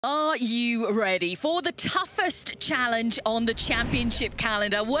Are you ready for the toughest challenge on the championship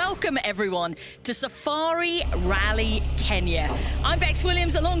calendar? Welcome everyone to Safari Rally Kenya. I'm Bex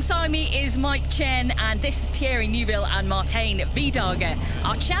Williams, alongside me is Mike Chen, and this is Thierry Neuville and Martijn Vidager,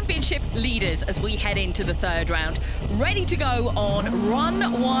 our championship leaders as we head into the third round, ready to go on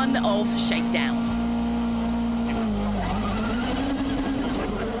run one of Shakedown.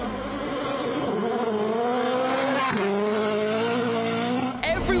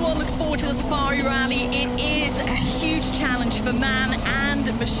 Everyone looks forward to the Safari Rally. It is a huge challenge for man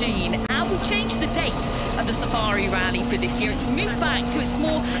and machine. And we've changed the date of the Safari Rally for this year. It's moved back to its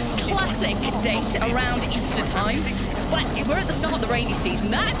more classic date around Easter time. But we're at the start of the rainy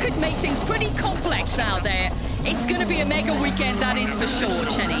season. That could make things pretty complex out there. It's going to be a mega weekend, that is for sure,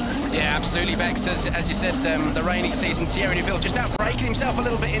 Chenny. Yeah, absolutely, Bex. As you said, the rainy season, Thierry Neuville just out braking himself a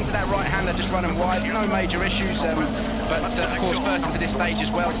little bit into that right-hander, just running wide. No major issues, but of course, first into this stage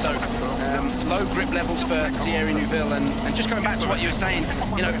as well. So low grip levels for Thierry Neuville. And just going back to what you were saying,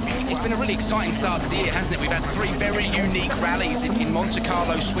 you know, it's been a really exciting start to the year, hasn't it? We've had three very unique rallies in Monte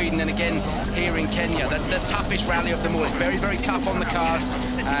Carlo, Sweden, and again here in Kenya. The toughest rally of them all. It's very, very tough on the cars.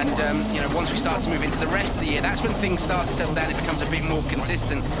 And, you know, once we start to move into the rest of the year, that's when things start to settle down. It becomes a bit more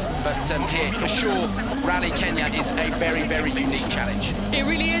consistent. But here, for sure, Rally Kenya is a very, very unique challenge. It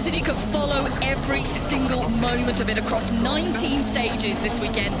really is, and you can follow every single moment of it across 19 stages this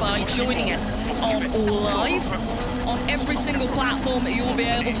weekend by joining us on All Live. On every single platform, you will be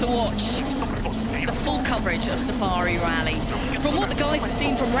able to watch the full coverage of Safari Rally. From what the guys have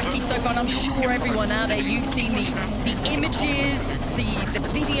seen from Recce so far, and I'm sure everyone out there, you've seen the images, the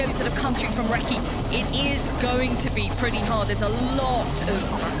videos that have come through from Recce. It is going to be pretty hard. There's a lot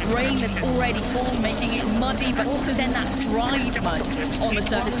of rain that's already fallen, making it muddy, but also then that dried mud on the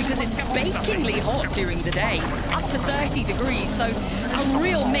surface because it's bakingly hot during the day, up to 30 degrees. So a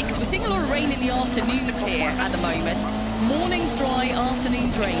real mix. We're seeing a lot of rain in the afternoons here at the moment. Mornings dry,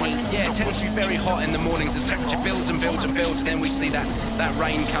 afternoons rainy. Yeah, it tends to be very hot in the mornings. The temperature builds and builds and builds, and then we see that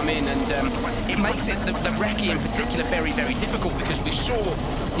rain come in, and it makes it the Recce in particular very, very difficult, because we saw,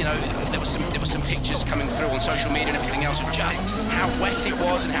 you know, there was some pictures coming through on social media and everything else of just how wet it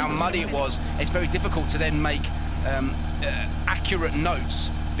was and how muddy it was. It's very difficult to then make accurate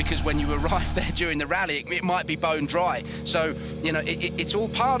notes, because when you arrive there during the rally, it might be bone dry. So, you know, it's all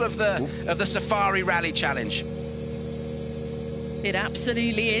part of the Safari Rally Challenge. It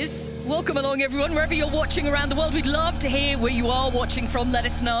absolutely is. Welcome along, everyone, wherever you're watching around the world. We'd love to hear where you are watching from. Let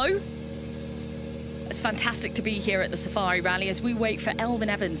us know. It's fantastic to be here at the Safari Rally as we wait for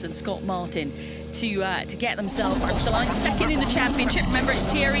Elvin Evans and Scott Martin to get themselves off the line. Second in the championship. Remember,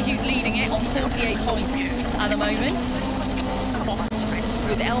 it's Thierry who's leading it on 48 points at the moment,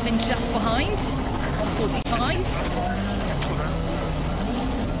 with Elvin just behind on 45.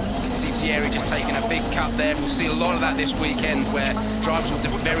 See Thierry just taking a big cut there. We'll see a lot of that this weekend, where drivers will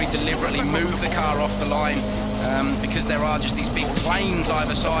very deliberately move the car off the line, because there are just these big planes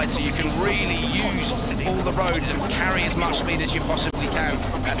either side, so you can really use all the road and carry as much speed as you possibly can.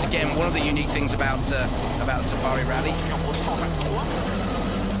 That's again one of the unique things about the Safari Rally.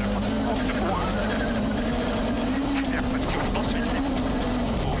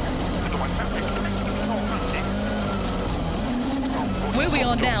 Where we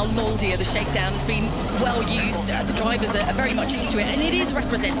are now, Loldia, the Shakedown, has been well used. The drivers are very much used to it, and it is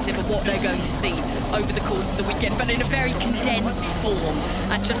representative of what they're going to see over the course of the weekend, but in a very condensed form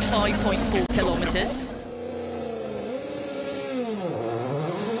at just 5.4 kilometres.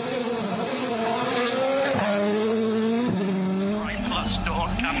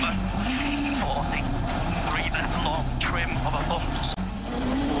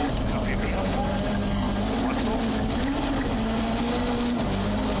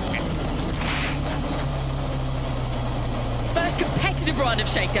 First competitive run of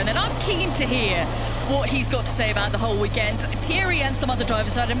Shakedown, and I'm keen to hear what he's got to say about the whole weekend. Thierry and some other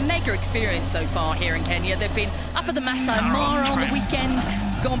drivers have had a mega experience so far here in Kenya. They've been up at the Masai Mara on the weekend,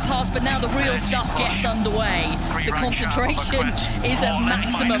 gone past, but now the real stuff gets underway. The concentration is at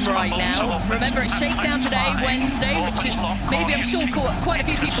maximum right now. Remember, it's Shakedown today, Wednesday, which is maybe, I'm sure, caught quite a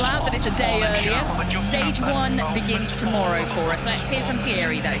few people out that it's a day earlier. Stage 1 begins tomorrow for us. Let's hear from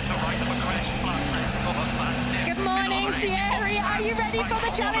Thierry, though. Thierry, are you ready for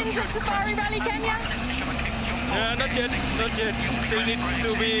the challenge of Safari Rally Kenya? Not yet. Still needs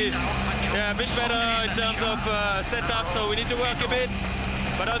to be a bit better in terms of setup, so we need to work a bit.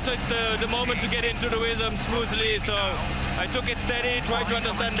 But also it's the moment to get into the rhythm smoothly, so I took it steady, tried to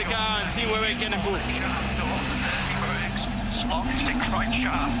understand the car and see where we can improve.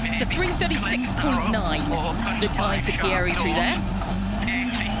 It's a 3:36.9, the time for Thierry through there.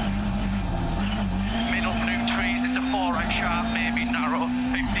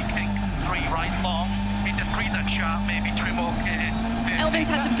 Elvin's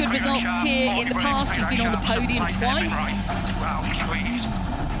had some good results here in the past. He's been on the podium twice. Into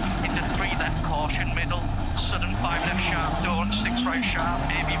 3 left caution, middle, sudden 5 left sharp, don't, 6 right sharp,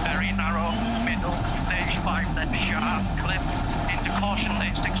 maybe very narrow, middle, stage 5 left sharp, clip, into caution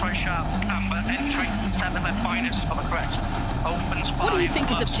lane, 6 right sharp, camber, entry, 7 left minus for the crest. Opens 5. What do you think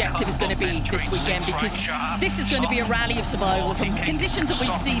his objective is going to be this weekend? Because this is going to be a rally of survival from conditions that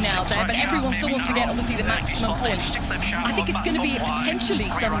we've seen out there, but everyone still wants to get, obviously, the maximum points. I think it's going to be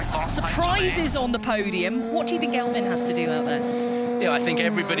potentially some surprises on the podium. What do you think Elvin has to do out there? Yeah, I think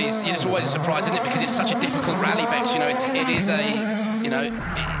everybody's, it's always a surprise, isn't it? Because it's such a difficult rally, Bex. It is a,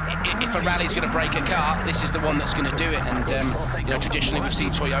 if a rally's going to break a car, this is the one that's going to do it. And traditionally we've seen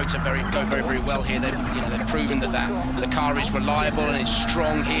Toyota go very, very well here. They've proven that the car is reliable and it's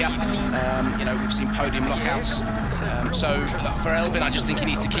strong here. We've seen podium lockouts. So for Elvin, I just think he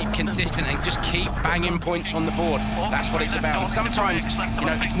needs to keep consistent and just keep banging points on the board. That's what it's about. And sometimes,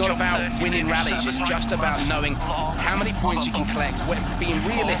 it's not about winning rallies. It's just about knowing how many points you can collect, being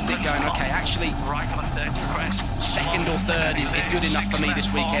realistic, going, okay, actually, second or third is good enough for me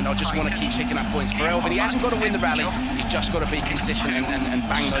this weekend. I just want to keep picking up points. For Elvin, he hasn't got to win the rally. He's just got to be consistent and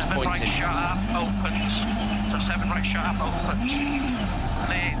bang those points in. Opens, so 7 right sharp opens.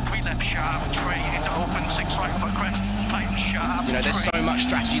 3 left sharp, 3 into open, 6 right for crest, tighten sharp. There's so much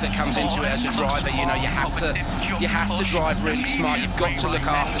strategy that comes into it as a driver. You have to drive really smart. You've got to look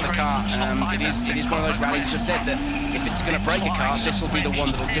after the car. It is one of those rallies, as I said, that if it's going to break a car, this will be the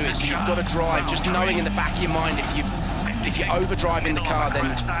one that'll do it. So you've got to drive, just knowing in the back of your mind if you're overdriving the car,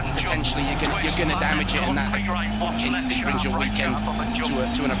 then potentially you're going to damage it, and that instantly brings your weekend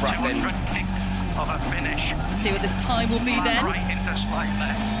to an abrupt end. Let's see what this time will be then.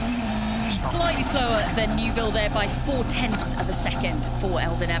 Slightly slower than Newville there by 0.4 of a second for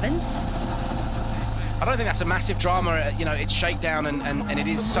Elvin Evans. I don't think that's a massive drama. It's Shakedown and it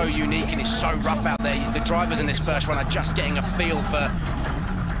is so unique and it's so rough out there. The drivers in this first run are just getting a feel for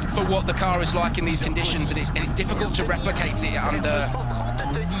what the car is like in these conditions, and it's difficult to replicate it under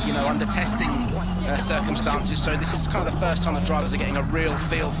testing circumstances. So this is kind of the first time the drivers are getting a real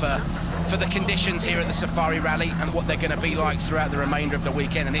feel for the conditions here at the Safari Rally and what they're going to be like throughout the remainder of the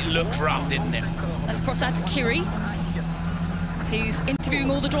weekend. And it looked rough, didn't it? Let's cross out to Kiri, who's interviewing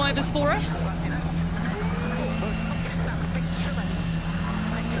all the drivers for us.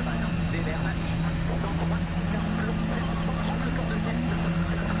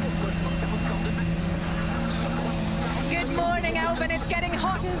 It's getting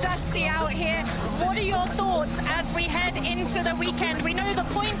hot and dusty out here. What are your thoughts as we head into the weekend? We know the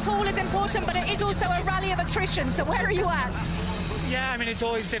points haul is important, but it is also a rally of attrition. So where are you at? Yeah, I mean, it's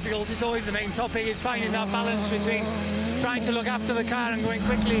always difficult. It's always the main topic, is finding that balance between trying to look after the car and going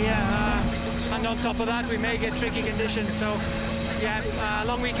quickly. And on top of that, we may get tricky conditions. So, yeah,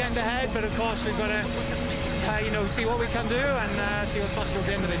 long weekend ahead, but of course we've got to, see what we can do and see what's possible at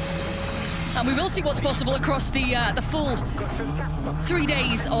the end of it. And we will see what's possible across the full 3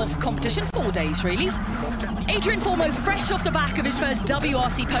 days of competition, 4 days really. Adrian Formeau, fresh off the back of his first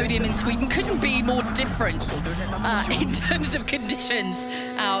WRC podium in Sweden, couldn't be more different in terms of conditions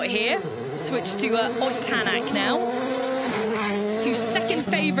out here. Switch to Oyt Tanak now, who's second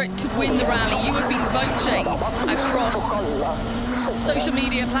favourite to win the rally. You have been voting across social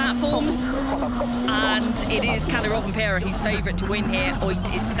media platforms, and it is Kalle Rovanperä who's favourite to win here.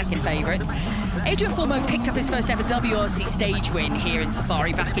 Oyt is second favourite. Adrian Formeau picked up his first ever WRC stage win here in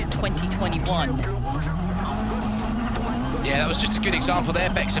Safari back in 2021. Yeah, that was just a good example there,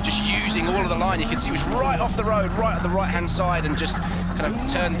 Bex, of just using all of the line. You can see he was right off the road, right at the right-hand side, and just kind of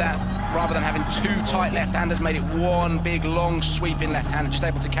turned that, rather than having 2 tight left-handers, made it 1 big, long, sweeping left-hander, just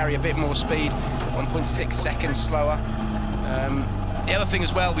able to carry a bit more speed, 1.6 seconds slower. The other thing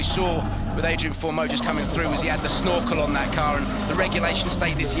as well we saw with Adrian Formeau just coming through was he had the snorkel on that car, and the regulations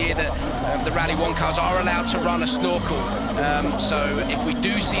state this year that the Rally 1 cars are allowed to run a snorkel. So if we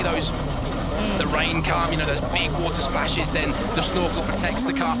do see the rain come, those big water splashes, then the snorkel protects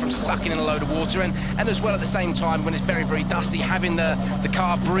the car from sucking in a load of water, and as well at the same time, when it's very, very dusty, having the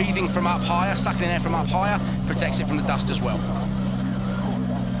car breathing from up higher, sucking in air from up higher, protects it from the dust as well.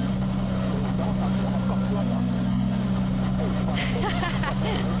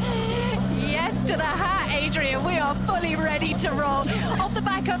 To the hat, Adrian, we are fully ready to roll. Off the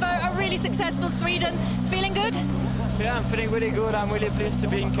back of a really successful Sweden, feeling good? Yeah, I'm feeling really good. I'm really pleased to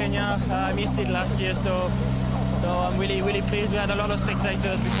be in Kenya. I missed it last year, so I'm really, really pleased. We had a lot of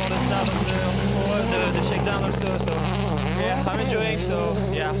spectators before the start of the Shakedown also, so yeah, I'm enjoying. So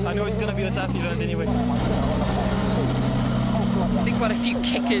yeah, I know it's going to be a tough event anyway. See quite a few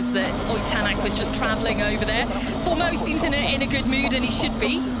kickers that Oitanak was just travelling over there. Formeau seems in a good mood, and he should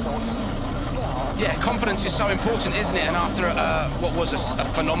be. Yeah, confidence is so important, isn't it? And after what was a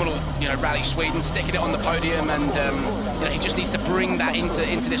phenomenal, rally Sweden, sticking it on the podium, and he just needs to bring that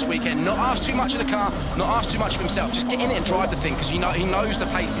into this weekend. Not ask too much of the car, not ask too much of himself. Just get in it and drive the thing, because he knows the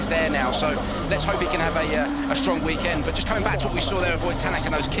pace is there now. So let's hope he can have a strong weekend. But just coming back to what we saw there of Oitanak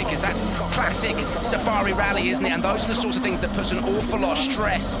and those kickers, that's classic Safari rally, isn't it? And those are the sorts of things that puts an awful lot of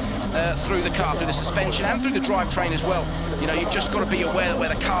stress through the car, through the suspension, and through the drivetrain as well. You've just got to be aware that where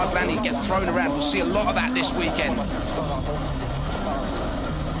the car's landing, get thrown around. We'll see a lot of that this weekend.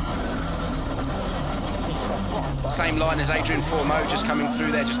 Same line as Adrian Formeau, just coming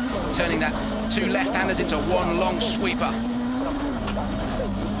through there, just turning that two left-handers into one long sweeper.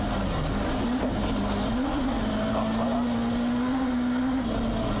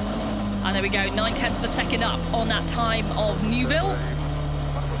 And there we go, 9/10 of a second up on that time of Neuville.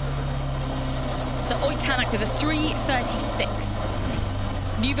 So Oitanak with a 3:36.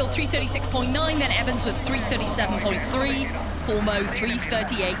 Neuville 3:36.9, then Evans was 3:37.3, Formeau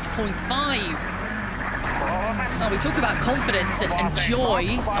 3:38.5. Now we talk about confidence and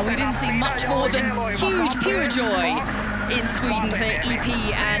joy, and we didn't see much more than huge, pure joy in Sweden for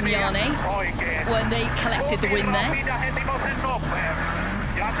EP and Janne when they collected the win there.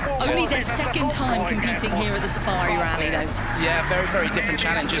 Only their second time competing here at the Safari Rally, though. Yeah, very, very different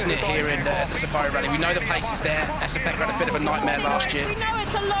challenge, isn't it, here in the Safari Rally? We know the pace is there. Esa-Pekka had a bit of a nightmare last year. We know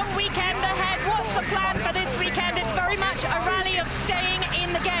it's a long weekend ahead. What's the plan for this weekend? It's very much a rally of staying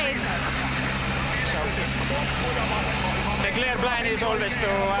in the game. The clear plan is always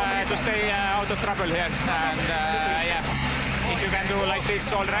to stay out of trouble here. And yeah, if you can do like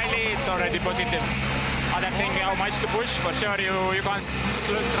this all rally, it's already positive. Other thing, how much to push, for sure you can't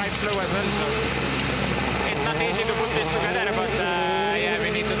drive slow as well, so it's not easy to put this together, but yeah,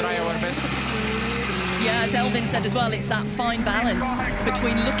 we need to try our best. Yeah, as Elvin said as well, it's that fine balance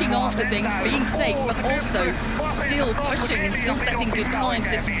between looking after things, being safe, but also still pushing and still setting good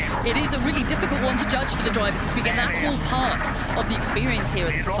times. It is a really difficult one to judge for the drivers this weekend. That's all part of the experience here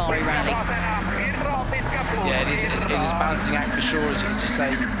at the Safari Rally. Yeah, it is a balancing act for sure, as you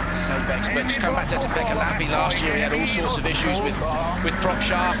say, Bex. But just coming back to Esa-Pekka Lappi, last year he had all sorts of issues with prop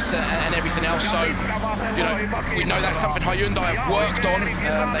shafts and everything else. So, we know that's something Hyundai have worked on.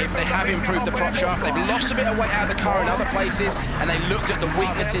 They have improved the prop shaft. They've lost a bit of weight out of the car in other places, and they looked at the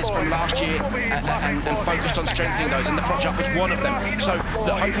weaknesses from last year and focused on strengthening those. And the prop shaft was one of them. So,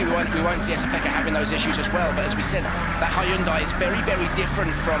 look, hopefully we won't see Esa-Pekka having those issues as well. But as we said, that Hyundai is very, very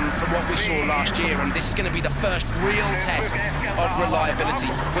different from what we saw last year, and this is going to be the first real test of reliability.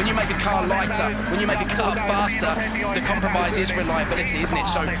 When you make a car lighter, when you make a car faster, the compromise is reliability, isn't it?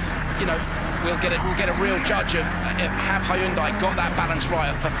 So, we'll get a real judge of have Hyundai got that balance right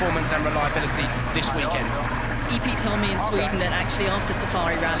of performance and reliability this weekend. EP told me in Sweden that actually after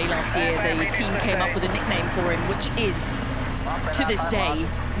Safari Rally last year, the team came up with a nickname for him, which is, to this day,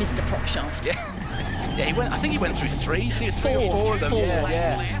 Mr. Prop Shaft. Yeah, I think he went through three or four of them.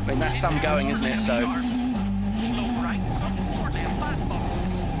 Yeah. I mean, that's some going, isn't it? So.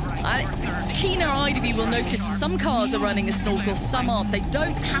 Keener-eyed of you will notice some cars are running a snorkel, some aren't. They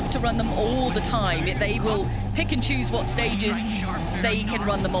don't have to run them all the time. They will pick and choose what stages they can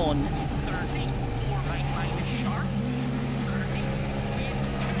run them on.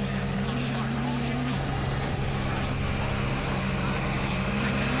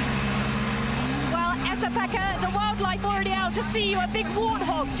 Esa-Pekka, the wildlife already out to see you. A big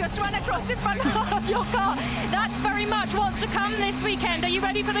warthog just ran across in front of your car. That's very much what's to come this weekend. Are you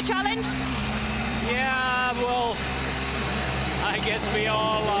ready for the challenge? Yeah, well, I guess we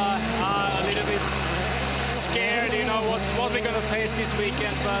all are a little bit scared, what we're going to face this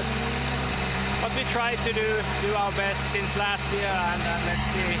weekend, but we tried to do our best since last year, and let's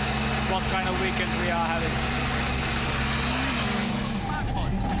see what kind of weekend we are having.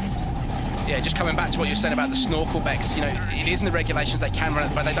 Yeah, just coming back to what you're saying about the snorkel, Bex, it is in the regulations, they can run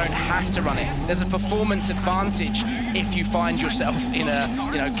it, but they don't have to run it. There's a performance advantage if you find yourself in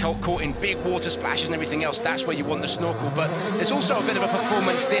caught in big water splashes and everything else. That's where you want the snorkel, but there's also a bit of a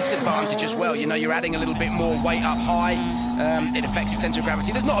performance disadvantage as well. You're adding a little bit more weight up high. It affects your centre of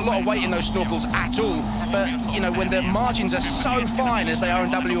gravity. There's not a lot of weight in those snorkels at all, but when the margins are so fine as they are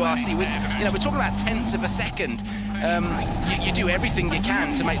in WRC, we're talking about tenths of a second. You do everything you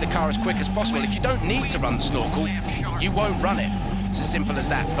can to make the car as quick as possible. If you don't need to run the snorkel, you won't run it. It's as simple as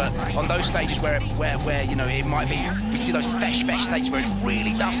that. But on those stages where it might be, we see those fesh stages where it's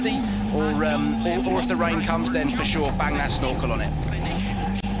really dusty, or if the rain comes, then for sure bang that snorkel on it.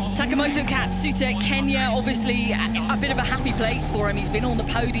 Takamoto Katsuta, Kenya, obviously a bit of a happy place for him. He's been on the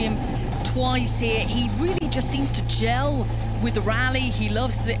podium twice here. He really just seems to gel with the rally. He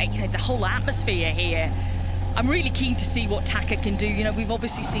loves the whole atmosphere here. I'm really keen to see what Taka can do. You know, we've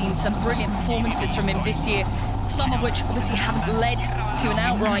obviously seen some brilliant performances from him this year, some of which obviously haven't led to an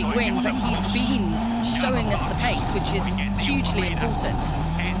outright win, but he's been showing us the pace, which is hugely important.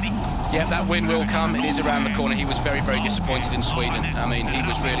 Yeah, that win will come. It is around the corner. He was very, very disappointed in Sweden. I mean, he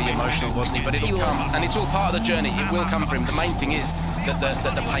was really emotional, wasn't he? But it'll come, and it's all part of the journey. It will come for him. The main thing is that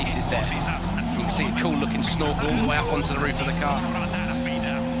the pace is there. You can see a cool-looking snorkel all the way up onto the roof of the car.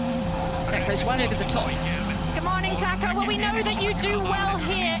 That goes right over the top. Good morning, Taka. Well, we know that you do well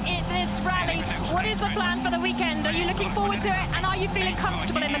here in this rally. What is the plan for the weekend? Are you looking forward to it, and are you feeling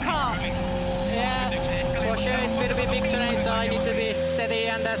comfortable in the car? Yeah, for sure it will be big terrain, so I need to be steady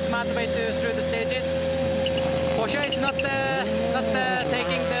and a smart way through the stages. For sure it's not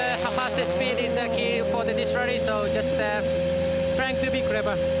taking the fastest speed is a key for this rally, so just trying to be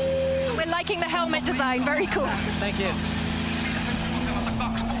clever. We're liking the helmet design, very cool. Thank you.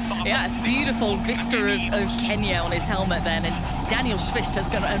 Yeah, it's beautiful vista of Kenya on his helmet then, and Daniel Schwist has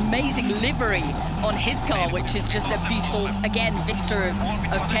got an amazing livery on his car, which is just a beautiful, again, vista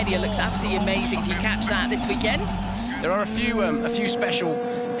of Kenya. Looks absolutely amazing if you catch that this weekend. There are a few special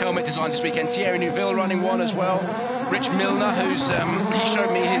helmet designs this weekend. Thierry Neuville running one as well. Rich Milner, who's he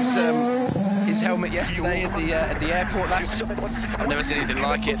showed me his helmet yesterday at the airport. I've never seen anything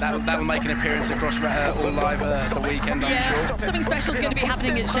like it. That'll make an appearance across All Live the weekend, I'm sure. Something special is going to be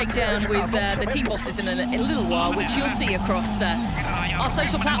happening at Shakedown with the team bosses in a little while, which you'll see across our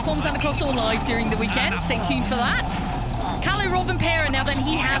social platforms and across All Live during the weekend. Stay tuned for that. Kalle Rovanperä, now then,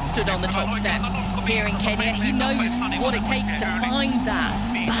 he has stood on the top step here in Kenya. He knows what it takes to find that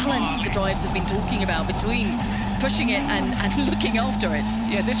balance the drivers have been talking about between pushing it and looking after it.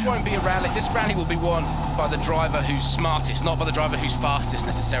 Yeah, this won't be a rally. This rally will be won by the driver who's smartest, not by the driver who's fastest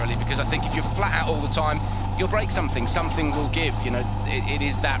necessarily, because I think if you're flat out all the time, you'll break something. Something will give. You know, it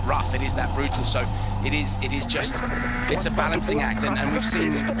is that rough, it is that brutal. So it's a balancing act, and we've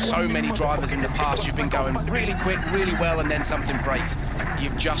seen so many drivers in the past who've been going really quick, really well, and then something breaks.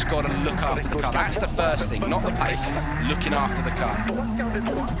 You've just got to look after the car. That's the first thing, not the pace, looking after the car.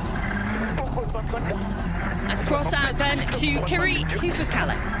 Let's cross out then to Kiri, who's with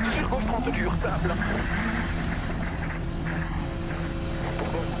Kalle.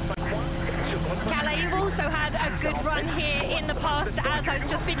 Kalle, you've also had a good run here in the past, as I was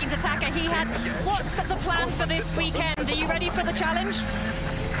just speaking to Taka. He has. What's the plan for this weekend? Are you ready for the challenge?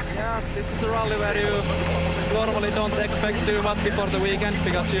 Yeah, this is a rally where you normally don't expect too much before the weekend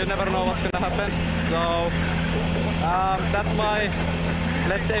because you never know what's going to happen. So that's my,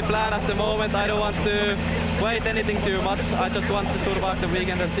 let's say, plan at the moment. I don't want to wait anything too much. I just want to survive the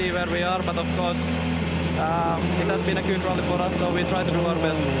weekend and see where we are. But of course, it has been a good rally for us, so we try to do our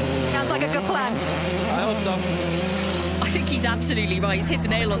best. Sounds like a good plan. I hope so. I think he's absolutely right. He's hit the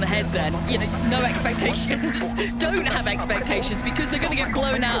nail on the head then. You know, no expectations. Don't have expectations, because they're going to get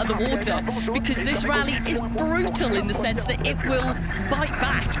blown out of the water, because this rally is brutal in the sense that it will bite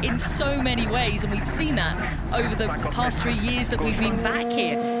back in so many ways, and we've seen that over the past 3 years that we've been back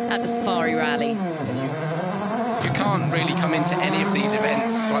here at the Safari Rally. You can't really come into any of these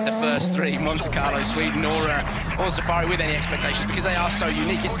events, like the first three, Monte Carlo, Sweden, or Safari, with any expectations, because they are so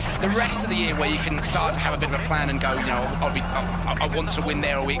unique. It's the rest of the year where you can start to have a bit of a plan and go, you know, I want to win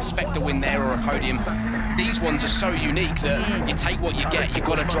there, or we expect to win there, or a podium. These ones are so unique that you take what you get. You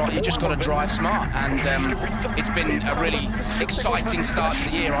just got to drive smart, and it's been a really exciting start to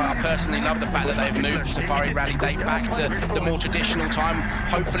the year. I personally love the fact that they've moved the Safari Rally date back to the more traditional time.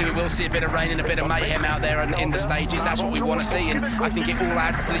 Hopefully we will see a bit of rain and a bit of mayhem out there in the stages. That's what we want to see, and I think it all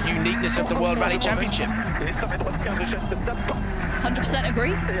adds to the uniqueness of the World Rally Championship. 100%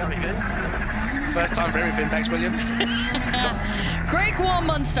 agree. First time for everything, thanks Williams. Gregoire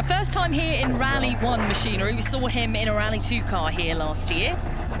Munster, first time here in Rally 1 machinery. We saw him in a Rally 2 car here last year.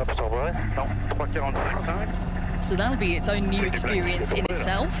 So that'll be its own new experience in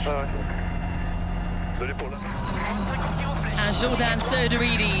itself. And Jordan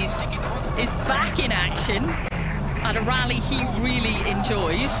Söderidis is back in action at a rally he really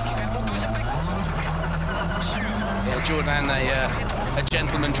enjoys. Yeah, Jordan, a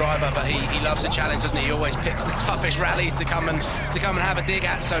gentleman driver, but he loves a challenge, doesn't he? He always picks the toughest rallies to come and have a dig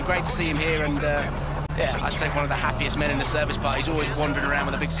at. So great to see him here, and yeah, I'd say one of the happiest men in the service part. He's always wandering around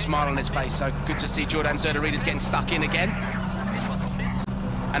with a big smile on his face. So good to see Jordan Söderidis getting stuck in again,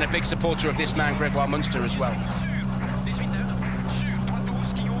 and a big supporter of this man, Gregoire Munster, as well.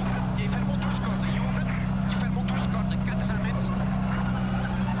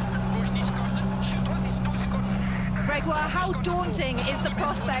 Gregoire, how daunting is the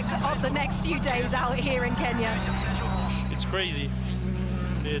prospect of the next few days out here in Kenya? It's crazy.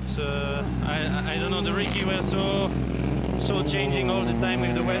 It's I don't know, the Ricky were so changing all the time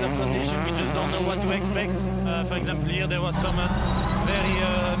with the weather condition. We just don't know what to expect. For example, here there was some very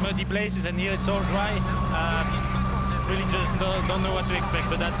muddy places, and here it's all dry. Really just don't know what to expect,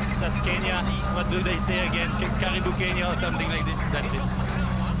 but that's Kenya. What do they say again? Caribou Kenya or something like this. That's it.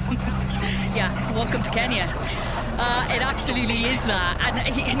 Yeah, welcome to Kenya. It absolutely is that,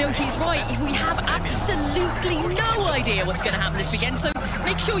 and you know, he's right. We have absolutely no idea what's going to happen this weekend, so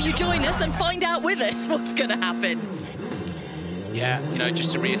make sure you join us and find out with us what's going to happen. Yeah, you know,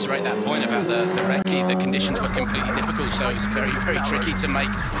 just to reiterate that point about the recce, the conditions were completely difficult, so it's very, very tricky to make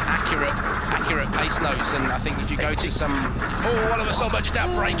accurate pace notes. And I think if you go to some... Oh, Oliver Solberg just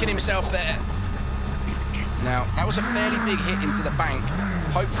out braking himself there. Now, that was a fairly big hit into the bank.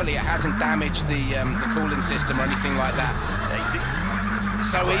 Hopefully it hasn't damaged the cooling system or anything like that.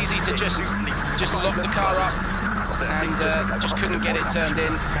 So easy to just lock the car up and just couldn't get it turned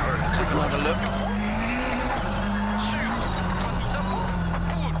in. Take another look.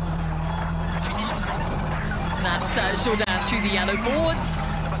 That's Shakedown through the yellow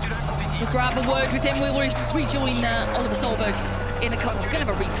boards. We'll grab a word with him. We'll rejoin Oliver Solberg in a couple. We're going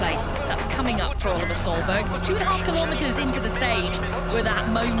to have a replay that's coming up for Oliver Solberg. It's 2.5 kilometres into the stage where that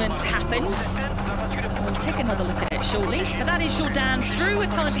moment happened. We'll take another look at it shortly. But that is Shakedown through, a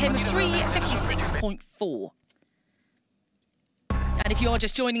time for him of 3:56.4. And if you are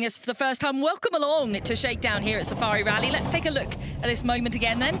just joining us for the first time, welcome along to Shakedown here at Safari Rally. Let's take a look at this moment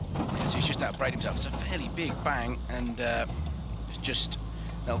again then. So he's just outbraked himself. It's a fairly big bang, and there'll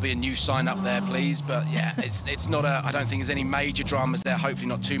be a new sign up there, please. But yeah, it's not a. I don't think there's any major dramas there. Hopefully,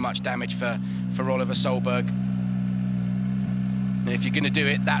 not too much damage for Oliver Solberg. And if you're going to do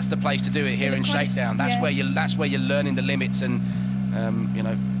it, that's the place to do it here in Shakedown. That's where you're learning the limits, and you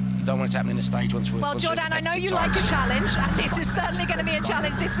know. You don't want it to happen in the stage once we're... Well, Jordan, I know you like a challenge, and this is certainly going to be a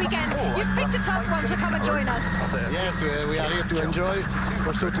challenge this weekend. You've picked a tough one to come and join us. Yes, we are here to enjoy,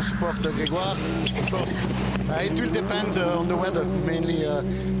 also to support Gregoire. It will depend on the weather, mainly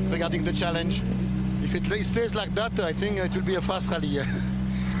regarding the challenge. If it stays like that, I think it will be a fast rally.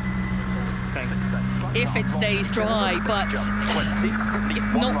 Thanks. If it stays dry, but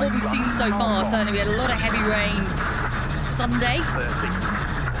not what we've seen so far. Certainly, we had a lot of heavy rain Sunday.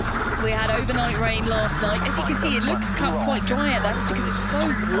 We had overnight rain last night. As you can see, it looks quite dry out there. That's because it's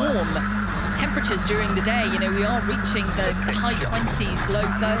so warm. Temperatures during the day, you know, we are reaching the high 20s, low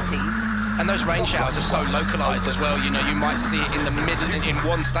 30s. And those rain showers are so localised as well. You know, you might see it in the middle, in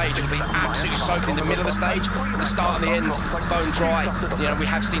one stage, it'll be absolutely soaked in the middle of the stage. The start and the end, bone dry. You know, we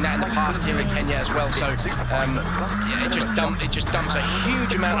have seen that in the past here in Kenya as well. So, yeah, it just dumps a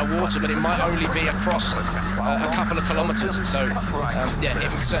huge amount of water, but it might only be across a couple of kilometres. So, yeah,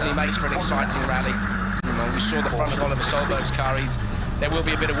 it certainly makes for an exciting rally. You know, we saw the front of Oliver Solberg's car. There will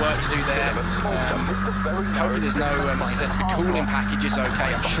be a bit of work to do there. Hopefully there's no, as I said, the cooling package is okay.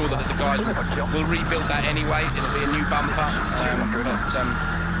 I'm sure that the guys will rebuild that anyway. It'll be a new bumper. But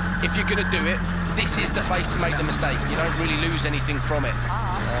if you're going to do it, this is the place to make the mistake. You don't really lose anything from it.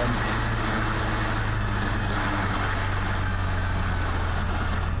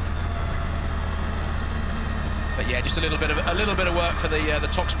 But yeah, just a little bit of work for the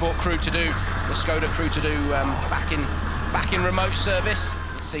Talksport crew to do, the Skoda crew to do back in remote service.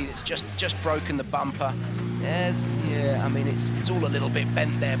 See, it's just broken the bumper. Yeah, I mean, it's all a little bit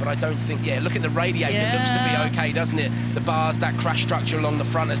bent there, but I don't think, yeah, look at the radiator, it looks to be okay, doesn't it? The bars, that crash structure along the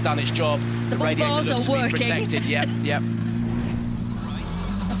front has done its job. The radiator looks to be protected, yep.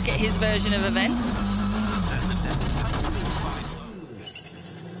 Let's get his version of events.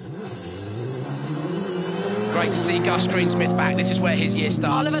 Great to see Gus Greensmith back. This is where his year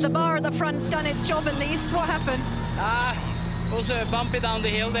starts. Oliver, the bar at the front's done its job at least. What happened? Also bumpy down the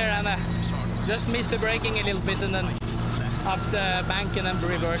hill there, and just missed the braking a little bit, and then up the bank and then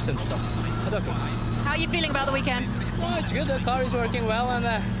reversing. So, but okay. How are you feeling about the weekend? Oh, it's good. The car is working well, and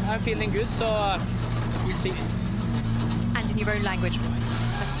I'm feeling good. So we'll see. And in your own language.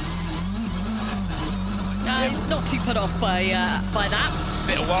 He's not too put off by that.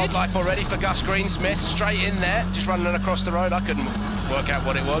 Bit of wildlife already for Gus Greensmith, straight in there, just running across the road. I couldn't work out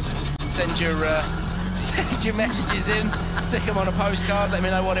what it was. Send your messages in, stick them on a postcard, let me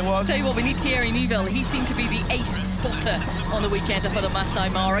know what it was. Tell you what, we need Thierry Neuville. He seemed to be the ace spotter on the weekend up at the Masai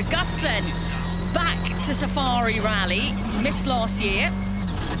Mara. Gus then back to Safari Rally. He missed last year.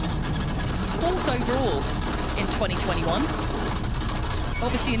 He was 4th overall in 2021.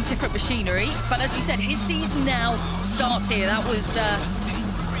 Obviously in different machinery, but as you said, his season now starts here. That was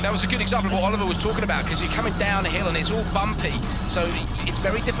that was a good example of what Oliver was talking about, because you're coming down a hill and it's all bumpy, so it's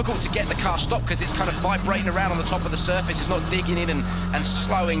very difficult to get the car stopped because it's kind of vibrating around on the top of the surface. It's not digging in and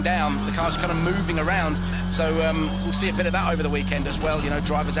slowing down. The car's kind of moving around, so we'll see a bit of that over the weekend as well. You know,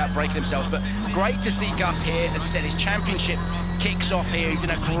 drivers out braking themselves, but great to see Gus here. As I said, his championship kicks off here. He's in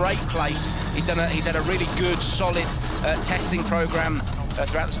a great place. He's had a really good, solid testing program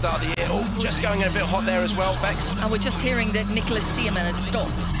throughout the start of the year. Oh, just going in a bit hot there as well, Bex. And we're just hearing that Nicholas Seaman has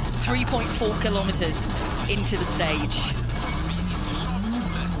stopped 3.4 kilometres into the stage.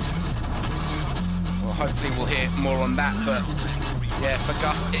 Well, hopefully we'll hear more on that, but yeah, for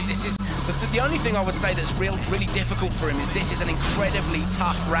Gus, this is the only thing I would say that's really difficult for him is this is an incredibly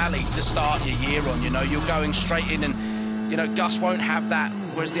tough rally to start your year on. You know, you're going straight in, and you know, Gus won't have that,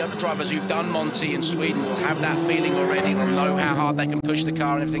 whereas the other drivers who've done Monty in Sweden will have that feeling already. They'll know how hard they can push the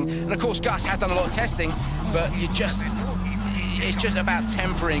car and everything. And of course, Gus has done a lot of testing, but it's just about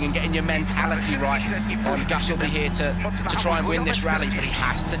tempering and getting your mentality right. Gus will be here to try and win this rally, but he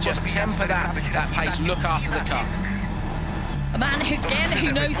has to just temper that pace, look after the car. A man who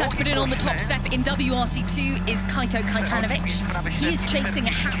knows how to put it on the top step in WRC2 is Kaito Kaitanovic. He is chasing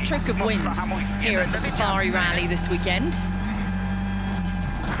a hat-trick of wins here at the Safari Rally this weekend.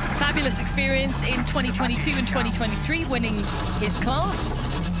 Fabulous experience in 2022 and 2023, winning his class.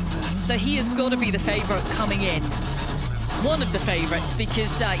 So he has got to be the favourite coming in. One of the favourites,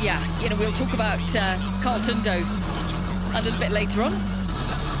 because, yeah, you know, we'll talk about Carl Tundo a little bit later on.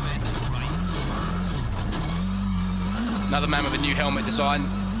 Another man with a new helmet design.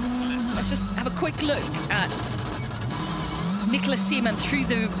 Let's just have a quick look at Nicholas Seaman through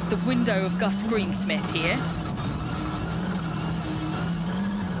the window of Gus Greensmith here.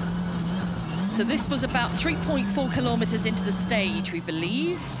 So this was about 3.4 kilometres into the stage, we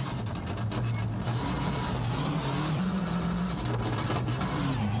believe.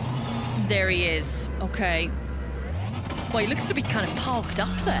 There he is. Okay. Well, he looks to be kind of parked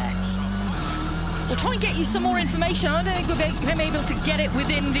up there. We'll try and get you some more information. I don't think we're going to be able to get it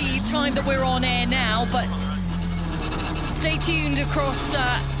within the time that we're on air now, but stay tuned across,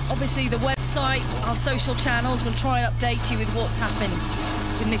 obviously, the website, our social channels. We'll try and update you with what's happened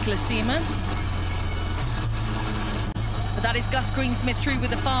with Nicholas Seaman. But that is Gus Greensmith through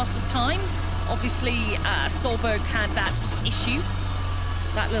with the fastest time. Obviously, Solberg had that issue,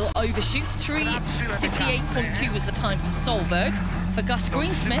 that little overshoot. 3:58.2 was the time for Solberg. For Gus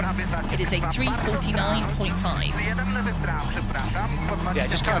Greensmith, it is a 3:49.5. Yeah,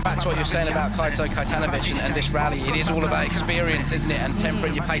 just coming back to what you're saying about Kaito Kaitanovic and this rally, it is all about experience, isn't it? And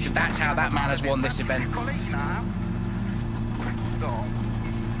tempering your pace, and that's how that man has won this event.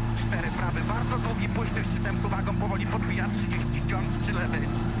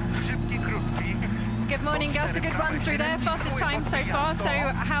 Good morning, Gus. A good run through there. Fastest time so far. So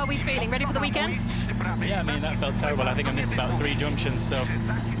how are we feeling? Ready for the weekend? Yeah, I mean, that felt terrible. I think I missed about 3 junctions. So,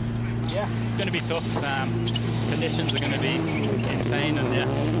 yeah, it's going to be tough. Conditions are going to be insane. And, yeah,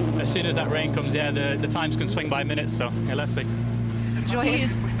 as soon as that rain comes, yeah, the times can swing by minutes. So, yeah, let's see. He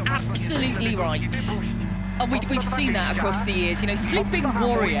is absolutely right. And we've seen that across the years. You know, Sleeping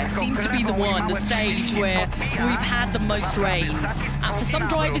Warrior seems to be the one, the stage where we've had the most rain. And for some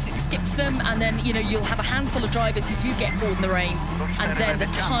drivers, it skips them, and then, you know, you'll have a handful of drivers who do get caught in the rain, and then the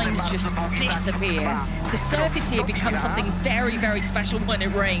times just disappear. The surface here becomes something very, very special when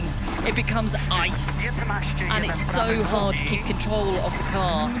it rains. It becomes ice, and it's so hard to keep control of the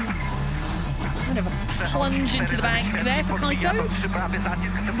car. Kind of a plunge into the bank there for Kaito.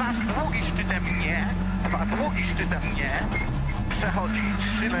 Przechodzi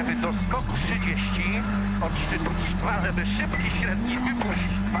 3 lewy do skoku 30, od szczytu 2 lewy szybki, średni wypuść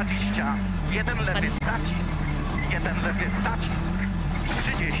 20, 1 lewy zacisk, 1 lewy zacisk,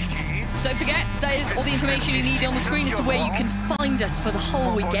 30. Don't forget, there's all the information you need on the screen as to where you can find us for the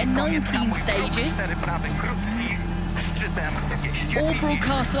whole weekend. 19 stages. All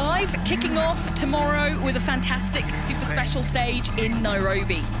broadcast live, kicking off tomorrow with a fantastic super special stage in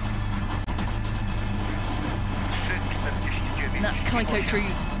Nairobi. And that's Kaito through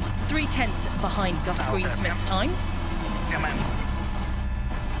 3/10 behind Gus Greensmith's time.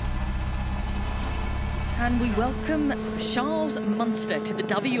 And we welcome Charles Munster to the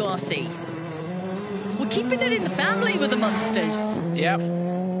WRC. We're keeping it in the family with the Munsters. Yep,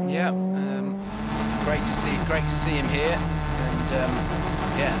 yep. Great to see him here. And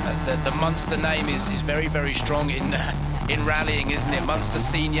yeah, the Munster name is very, very strong in rallying, isn't it? Munster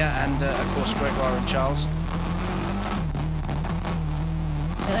Senior and of course Gregoire and Charles.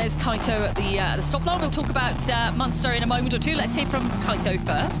 There's Kaito at the stop line. We'll talk about Munster in a moment or two. Let's hear from Kaito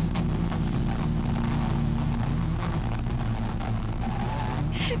first.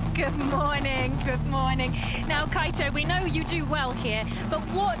 Good morning, good morning. Now, Kaito, we know you do well here, but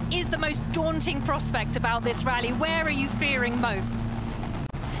what is the most daunting prospect about this rally? Where are you fearing most?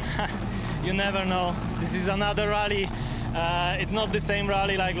 You never know. This is another rally. It's not the same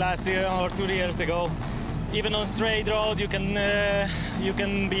rally like last year or 2 years ago. Even on straight road, you can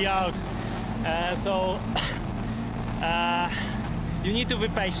be out. So you need to be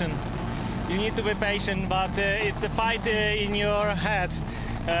patient. You need to be patient, but it's a fight in your head,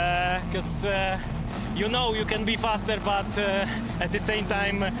 because you know you can be faster, but at the same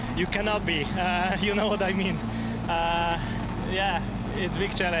time you cannot be. You know what I mean? Yeah, it's a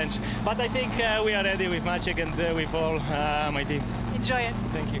big challenge. But I think we are ready with Maciek and with all my team. Enjoy it.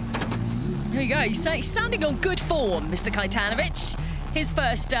 Thank you. There you go. He's sounding on good form, Mr. Kajtanovic. His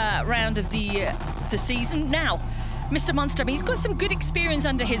first round of the season. Now, Mr. Munster, he's got some good experience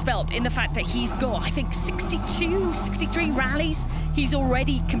under his belt in the fact that he's got, I think, 62, 63 rallies he's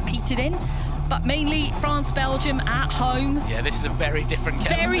already competed in, but mainly France, Belgium at home. Yeah, this is a very different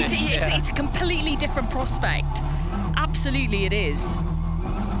game. It's a completely different prospect. Absolutely it is.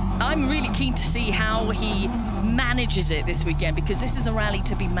 I'm really keen to see how he manages it this weekend, because this is a rally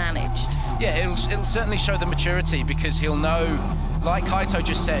to be managed. Yeah, it'll certainly show the maturity, because he'll know, like Kaito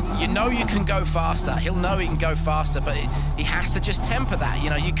just said, you know you can go faster. He'll know he can go faster, but he has to just temper that. You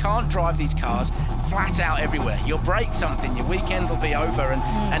know, you can't drive these cars flat out everywhere. You'll break something, your weekend will be over,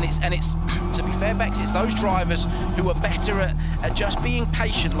 and it's to be fair, Bex, it's those drivers who are better at just being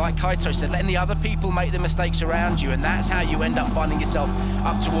patient, like Kaito said, letting the other people make the mistakes around you, and that's how you end up finding yourself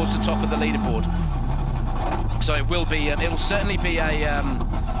up towards the top of the leaderboard. So it will be, it'll certainly be a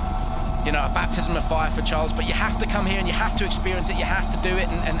you know, a baptism of fire for Charles, but you have to come here and you have to experience it, you have to do it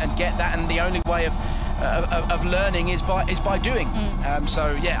and get that, and the only way of learning is by doing.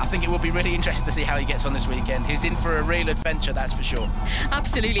 So yeah, I think it will be really interesting to see how he gets on this weekend. He's in for a real adventure, that's for sure.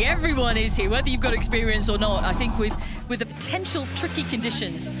 Absolutely, everyone is here, whether you've got experience or not. I think with the potential tricky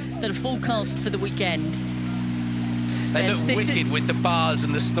conditions that are forecast for the weekend. They look wicked with the bars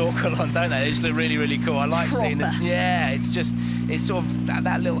and the snorkel on, don't they? They just look really, really cool. I like seeing them. Yeah, it's sort of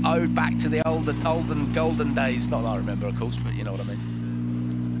that little ode back to the olden golden days. Not that I remember, of course, but you know what I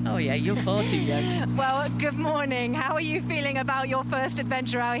mean. Oh yeah, you're far too young. Well, good morning. How are you feeling about your first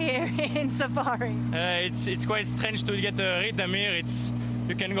adventure out here in Safari? It's quite strange to get a rhythm here.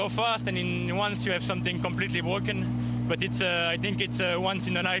 You can go fast, and once you have something completely broken. But I think it's a once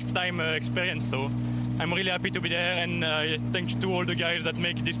in a lifetime experience. So I'm really happy to be there, and thank you to all the guys that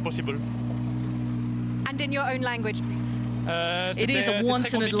make this possible. And in your own language, please. It is a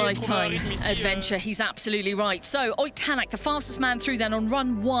once-in-a-lifetime adventure, he's absolutely right. So, Oyt Tanak, the fastest man through then on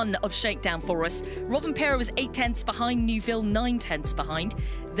run 1 of Shakedown for us. Robin Perra was 8/10 behind, Neuville 9/10 behind.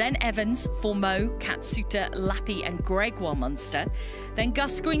 Then Evans, Formeau, Katsuta, Lappi and Gregoire Munster. Then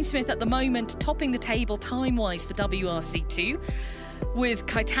Gus Greensmith at the moment topping the table time-wise for WRC2. With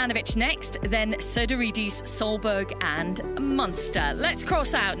Kajtanovic next, then Söderidis, Solberg and Munster. Let's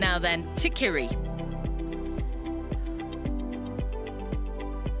cross out now then to Kiri.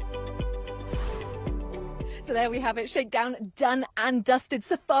 So there we have it, Shakedown done and dusted.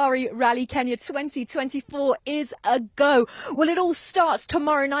 Safari Rally Kenya 2024 is a go. Well, it all starts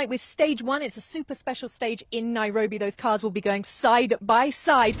tomorrow night with stage 1. It's a super special stage in Nairobi. Those cars will be going side by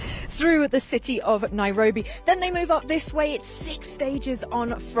side through the city of Nairobi. Then they move up this way. It's 6 stages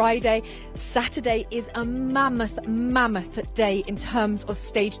on Friday. Saturday is a mammoth day in terms of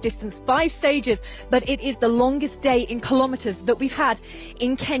stage distance. 5 stages, but it is the longest day in kilometres that we've had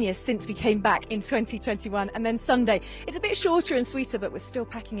in Kenya since we came back in 2021. And then Sunday, it's a bit shorter and sweeter, but we're still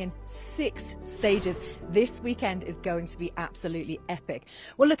packing in 6 stages. This weekend is going to be absolutely epic.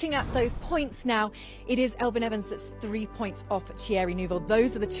 Well, looking at those points now, it is Elfyn Evans that's 3 points off Thierry Neuville.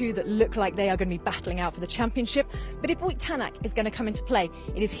 Those are the 2 that look like they are going to be battling out for the championship. But if Oyt Tanak is going to come into play,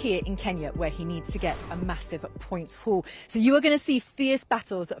 it is here in Kenya where he needs to get a massive points haul. So you are going to see fierce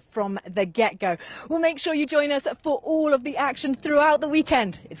battles from the get-go. We'll make sure you join us for all of the action throughout the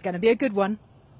weekend. It's going to be a good one.